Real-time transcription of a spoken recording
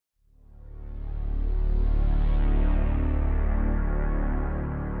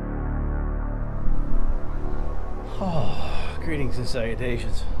Greetings and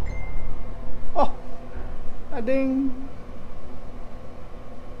salutations. Oh, a ding.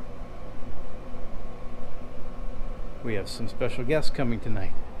 We have some special guests coming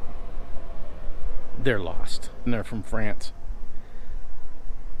tonight. They're lost and they're from France.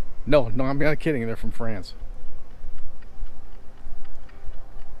 No, I'm not kidding. They're from France.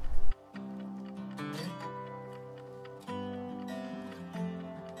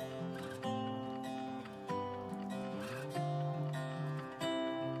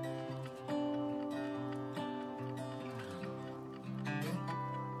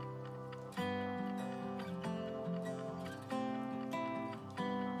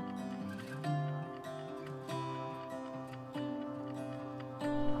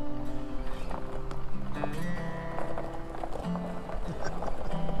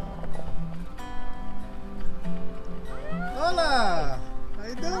 Hola! How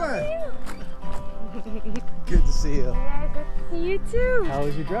you doing? Good to see you. Yeah, good to see you too. How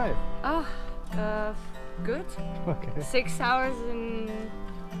was your drive? Oh, good. Okay. 6 hours and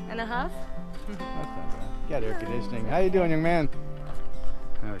a half. That's not bad. Got air conditioning. How you doing, young man?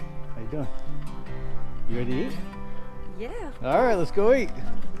 How you doing? You ready to eat? Yeah. All right, let's go eat.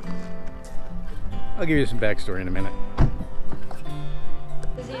 I'll give you some backstory in a minute.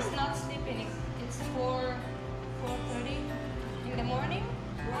 Because he's not sleeping. It's 4:30 in the morning.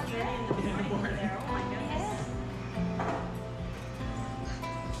 4:30 in the morning. Oh my goodness.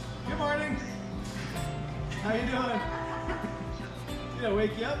 Good morning. How you doing? Did I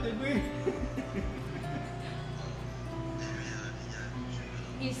wake you up, did we?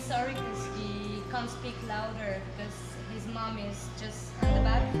 He's sorry because he can't speak louder because his mom is just in the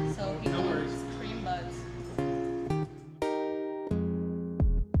back, so he No can't worries. scream, but.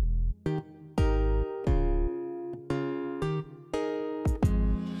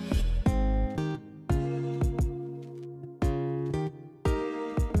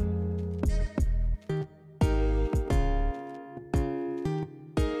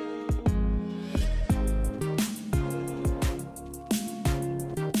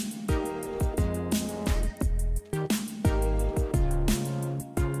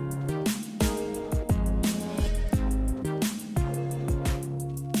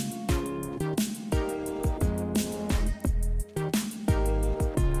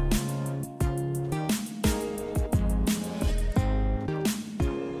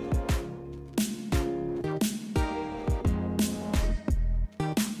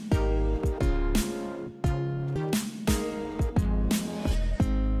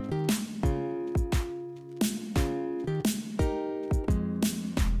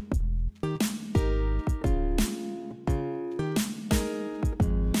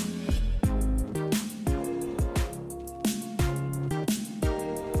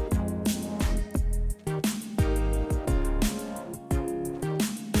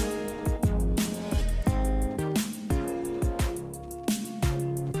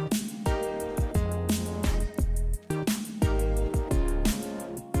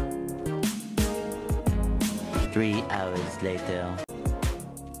 3 hours later.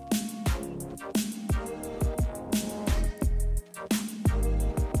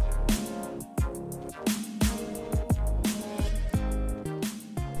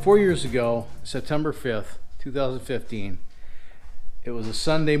 Four years ago, September 5th, 2015, it was a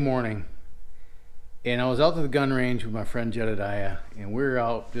Sunday morning, and I was out to the gun range with my friend Jedediah, and we were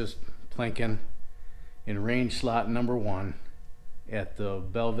out just planking in range slot number 1 at the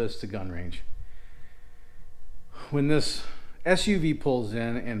Bella Vista gun range. When this SUV pulls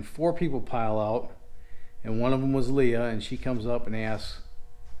in and 4 people pile out, and one of them was Leah, and she comes up and asks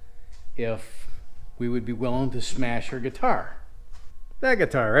if we would be willing to smash her guitar. That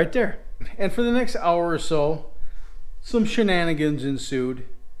guitar right there. And for the next hour or so, some shenanigans ensued.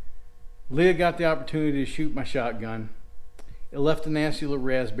 Leah got the opportunity to shoot my shotgun. It left a nasty little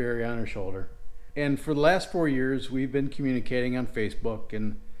raspberry on her shoulder. And for the last 4 years, we've been communicating on Facebook,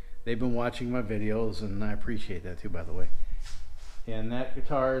 and they've been watching my videos, and I appreciate that too, by the way. And that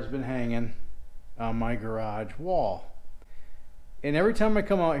guitar has been hanging on my garage wall. And every time I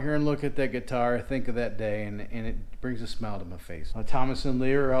come out here and look at that guitar, I think of that day, and it brings a smile to my face. Thomas and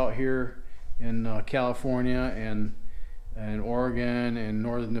Leah are out here in California and Oregon and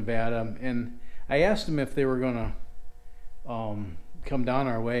Northern Nevada, and I asked them if they were going to come down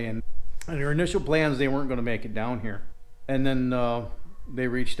our way, and their initial plans, they weren't going to make it down here. And then they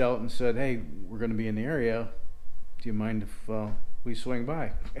reached out and said, hey, we're going to be in the area. Do you mind if we swing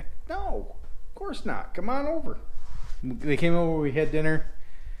by? No, of course not. Come on over. They came over, we had dinner,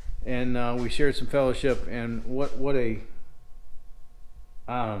 and we shared some fellowship, and what a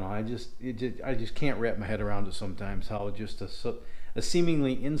I don't know. I just can't wrap my head around it sometimes. How just a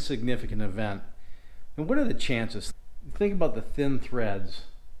seemingly insignificant event. And what are the chances? Think about the thin threads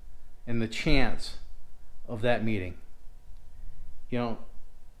and the chance of that meeting. You know,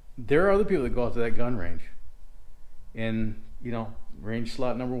 there are other people that go out to that gun range, and you know, range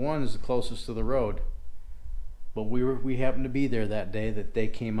slot number 1 is the closest to the road. But we happened to be there that day that they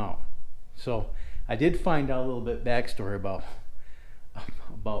came out. So I did find out a little bit backstory about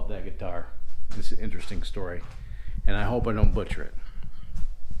that guitar. It's an interesting story, and I hope I don't butcher it.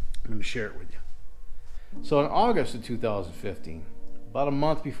 I'm going to share it with you. So in August of 2015, about a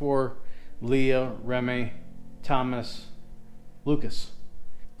month before Leah, Remy, Thomas, Lucas,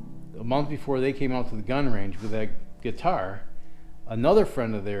 a month before they came out to the gun range with that guitar, another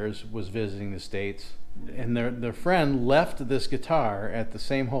friend of theirs was visiting the States, and their friend left this guitar at the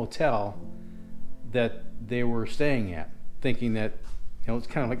same hotel that they were staying at, thinking that, you know, it's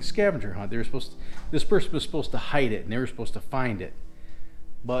kind of like a scavenger hunt. This person was supposed to hide it, and they were supposed to find it.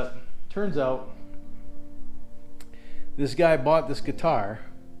 But turns out this guy bought this guitar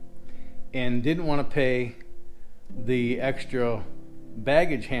and didn't want to pay the extra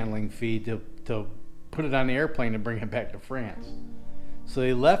baggage handling fee to put it on the airplane and bring it back to France. So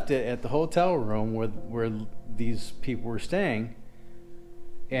they left it at the hotel room where these people were staying,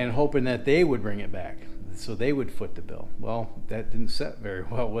 and hoping that they would bring it back, so they would foot the bill. Well, that didn't set very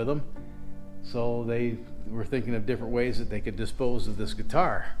well with them, so they were thinking of different ways that they could dispose of this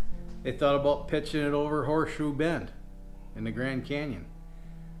guitar. They thought about pitching it over Horseshoe Bend in the Grand Canyon.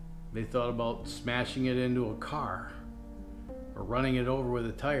 They thought about smashing it into a car or running it over with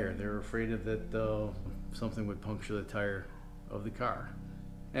a tire. They were afraid of that something would puncture the tire of the car.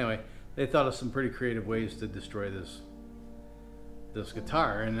 Anyway, they thought of some pretty creative ways to destroy this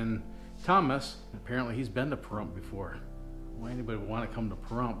guitar. And then Thomas, apparently he's been to Pahrump before. Why anybody would want to come to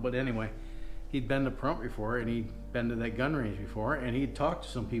Pahrump? But anyway, he'd been to Pahrump before, and he'd been to that gun range before, and he'd talked to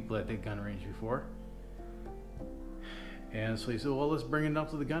some people at that gun range before. And so he said, well, let's bring it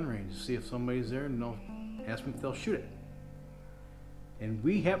up to the gun range, see if somebody's there, and they'll ask me if they'll shoot it. And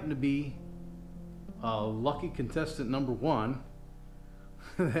we happened to be lucky contestant number 1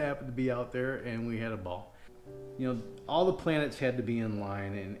 that happened to be out there, and we had a ball. You know, all the planets had to be in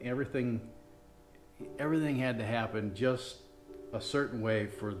line, and everything had to happen just a certain way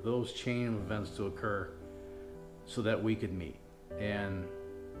for those chain of events to occur so that we could meet. And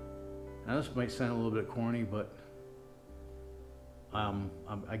now this might sound a little bit corny, but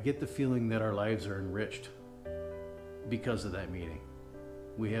I get the feeling that our lives are enriched because of that meeting.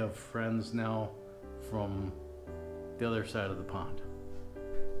 We have friends now from the other side of the pond.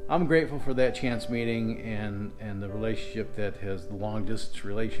 I'm grateful for that chance meeting and the relationship that has, the long distance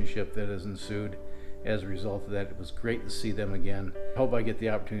relationship that has ensued as a result of that. It was great to see them again. I hope I get the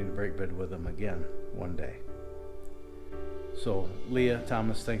opportunity to break bread with them again one day. So Leah,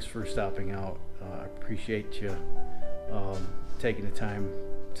 Thomas, thanks for stopping out. I appreciate you taking the time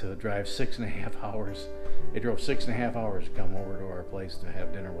to drive 6.5 hours. They drove 6.5 hours to come over to our place to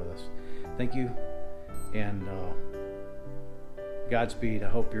have dinner with us. Thank you, and Godspeed. I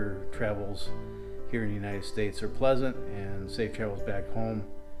hope your travels here in the United States are pleasant, and safe travels back home,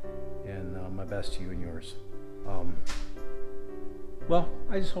 and my best to you and yours. Well,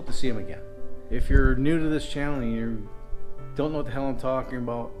 I just hope to see him again. If you're new to this channel and you don't know what the hell I'm talking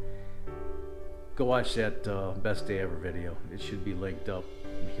about, go watch that Best Day Ever video. It should be linked up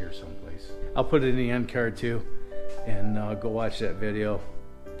here someplace. I'll put it in the end card too, and go watch that video.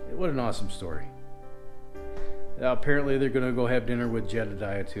 What an awesome story. Apparently they're going to go have dinner with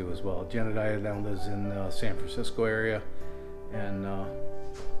Jedediah too as well. Jedediah now lives in the San Francisco area, and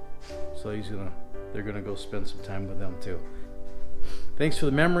so they're going to go spend some time with them too. Thanks for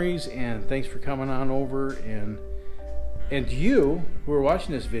the memories, and thanks for coming on over, and you who are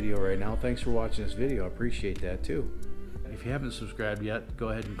watching this video right now, thanks for watching this video. I appreciate that too. If you haven't subscribed yet, go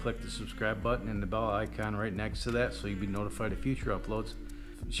ahead and click the subscribe button and the bell icon right next to that so you'll be notified of future uploads.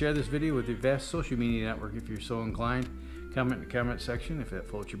 Share this video with your vast social media network if you're so inclined. Comment in the comment section if that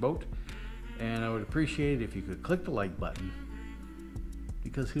floats your boat. And I would appreciate it if you could click the like button,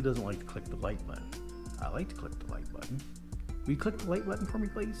 because who doesn't like to click the like button? I like to click the like button. Will you click the like button for me,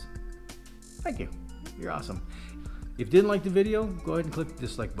 please? Thank you. You're awesome. If you didn't like the video, go ahead and click the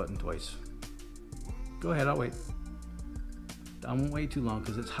dislike button twice. Go ahead, I'll wait. I won't wait too long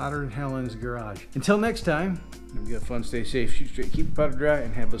because it's hotter than hell in his garage. Until next time, have fun, stay safe, shoot straight, keep your powder dry,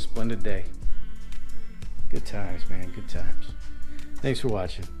 and have a splendid day. Good times, man, good times. Thanks for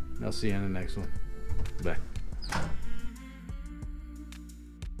watching. I'll see you on the next one. Bye.